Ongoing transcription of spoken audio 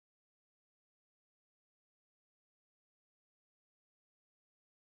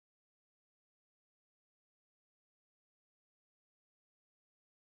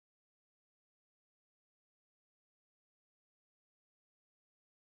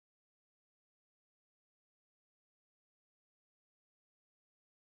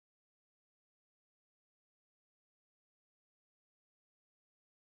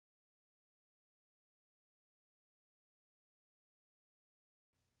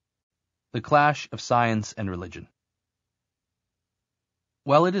The clash of science and religion.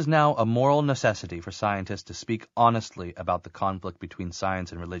 While it is now a moral necessity for scientists to speak honestly about the conflict between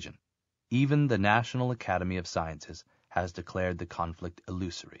science and religion, even the National Academy of Sciences has declared the conflict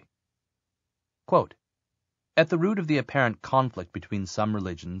illusory. Quote, "At the root of the apparent conflict between some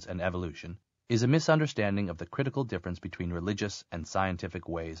religions and evolution is a misunderstanding of the critical difference between religious and scientific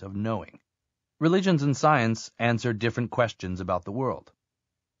ways of knowing. Religions and science answer different questions about the world.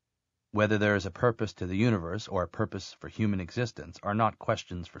 Whether there is a purpose to the universe or a purpose for human existence are not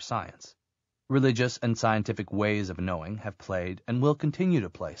questions for science. Religious and scientific ways of knowing have played and will continue to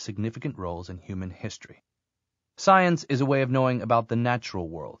play significant roles in human history. Science is a way of knowing about the natural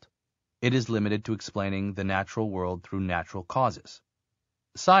world. It is limited to explaining the natural world through natural causes.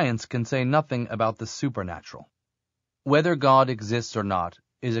 Science can say nothing about the supernatural. Whether God exists or not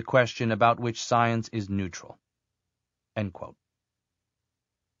is a question about which science is neutral." End quote.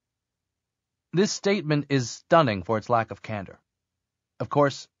 This statement is stunning for its lack of candor. Of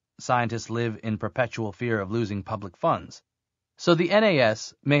course, scientists live in perpetual fear of losing public funds, so the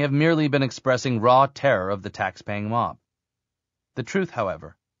NAS may have merely been expressing raw terror of the tax-paying mob. The truth,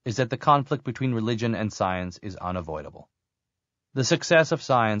 however, is that the conflict between religion and science is unavoidable. The success of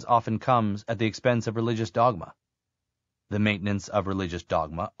science often comes at the expense of religious dogma. The maintenance of religious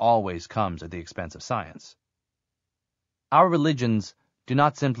dogma always comes at the expense of science. Our religions do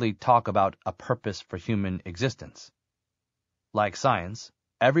not simply talk about a purpose for human existence. Like science,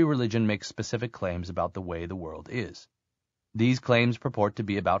 every religion makes specific claims about the way the world is. These claims purport to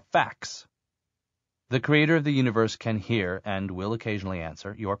be about facts. The Creator of the universe can hear and will occasionally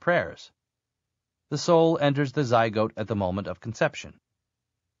answer your prayers. The soul enters the zygote at the moment of conception.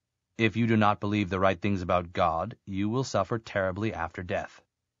 If you do not believe the right things about God, you will suffer terribly after death.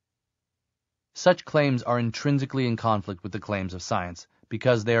 Such claims are intrinsically in conflict with the claims of science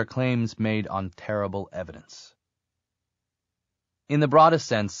because they are claims made on terrible evidence. In the broadest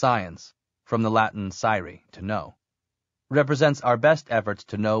sense, science, from the Latin scire, to know, represents our best efforts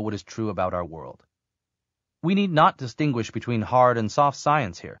to know what is true about our world. We need not distinguish between hard and soft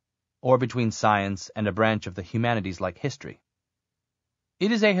science here, or between science and a branch of the humanities like history.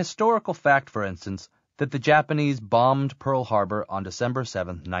 It is a historical fact, for instance, that the Japanese bombed Pearl Harbor on December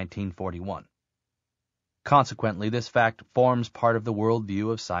 7, 1941. Consequently, this fact forms part of the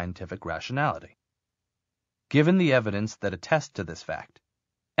worldview of scientific rationality. Given the evidence that attests to this fact,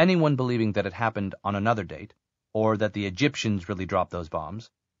 anyone believing that it happened on another date, or that the Egyptians really dropped those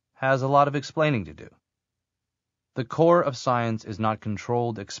bombs, has a lot of explaining to do. The core of science is not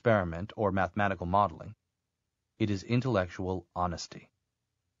controlled experiment or mathematical modeling. It is intellectual honesty.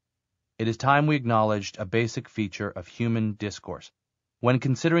 It is time we acknowledged a basic feature of human discourse. When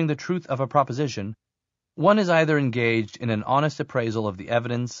considering the truth of a proposition, one is either engaged in an honest appraisal of the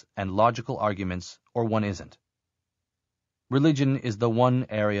evidence and logical arguments, or one isn't. Religion is the one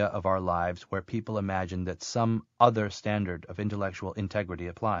area of our lives where people imagine that some other standard of intellectual integrity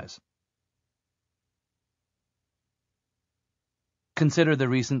applies. Consider the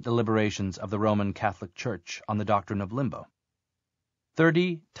recent deliberations of the Roman Catholic Church on the doctrine of limbo.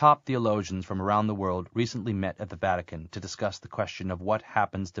 30 top theologians from around the world recently met at the Vatican to discuss the question of what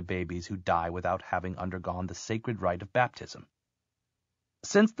happens to babies who die without having undergone the sacred rite of baptism.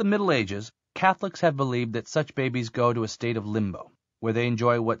 Since the Middle Ages, Catholics have believed that such babies go to a state of limbo, where they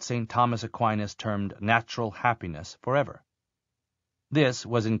enjoy what St. Thomas Aquinas termed natural happiness forever. This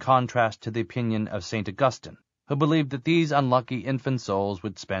was in contrast to the opinion of St. Augustine, who believed that these unlucky infant souls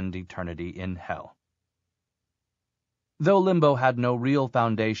would spend eternity in hell. Though limbo had no real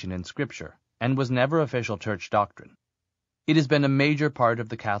foundation in Scripture and was never official church doctrine, it has been a major part of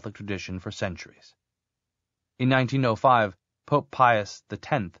the Catholic tradition for centuries. In 1905, Pope Pius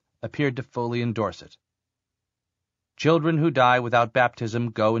X appeared to fully endorse it. Children who die without baptism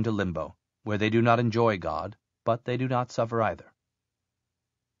go into limbo, where they do not enjoy God, but they do not suffer either.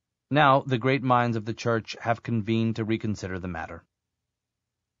 Now the great minds of the Church have convened to reconsider the matter.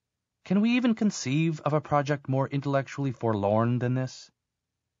 Can we even conceive of a project more intellectually forlorn than this?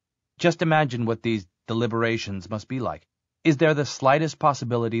 Just imagine what these deliberations must be like. Is there the slightest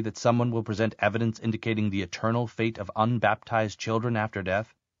possibility that someone will present evidence indicating the eternal fate of unbaptized children after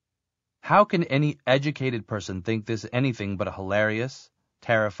death? How can any educated person think this anything but a hilarious,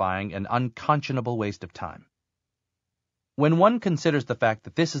 terrifying, and unconscionable waste of time? When one considers the fact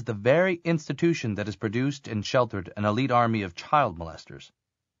that this is the very institution that has produced and sheltered an elite army of child molesters,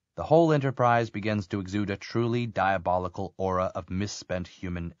 the whole enterprise begins to exude a truly diabolical aura of misspent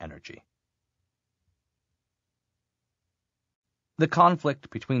human energy. The conflict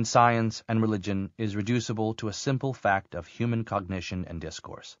between science and religion is reducible to a simple fact of human cognition and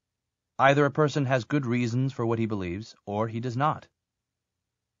discourse. Either a person has good reasons for what he believes, or he does not.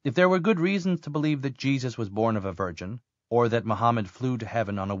 If there were good reasons to believe that Jesus was born of a virgin, or that Muhammad flew to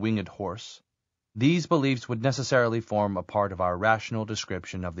heaven on a winged horse, these beliefs would necessarily form a part of our rational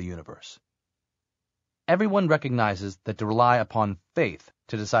description of the universe. Everyone recognizes that to rely upon faith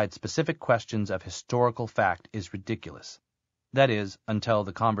to decide specific questions of historical fact is ridiculous. That is, until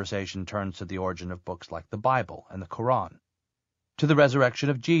the conversation turns to the origin of books like the Bible and the Quran, to the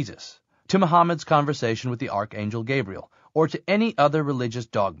resurrection of Jesus, to Muhammad's conversation with the Archangel Gabriel, or to any other religious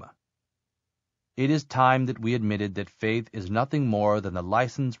dogma. It is time that we admitted that faith is nothing more than the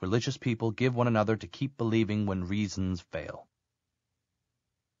license religious people give one another to keep believing when reasons fail.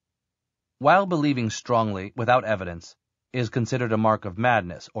 While believing strongly without evidence is considered a mark of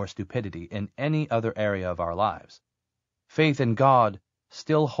madness or stupidity in any other area of our lives, faith in God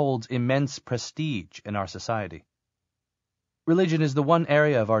still holds immense prestige in our society. Religion is the one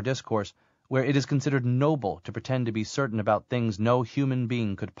area of our discourse where it is considered noble to pretend to be certain about things no human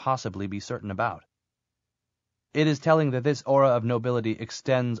being could possibly be certain about. It is telling that this aura of nobility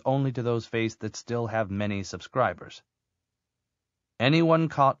extends only to those faiths that still have many subscribers. Anyone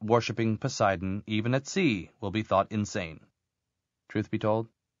caught worshipping Poseidon, even at sea, will be thought insane. Truth be told,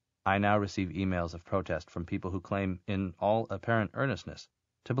 I now receive emails of protest from people who claim, in all apparent earnestness,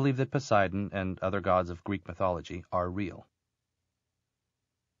 to believe that Poseidon and other gods of Greek mythology are real.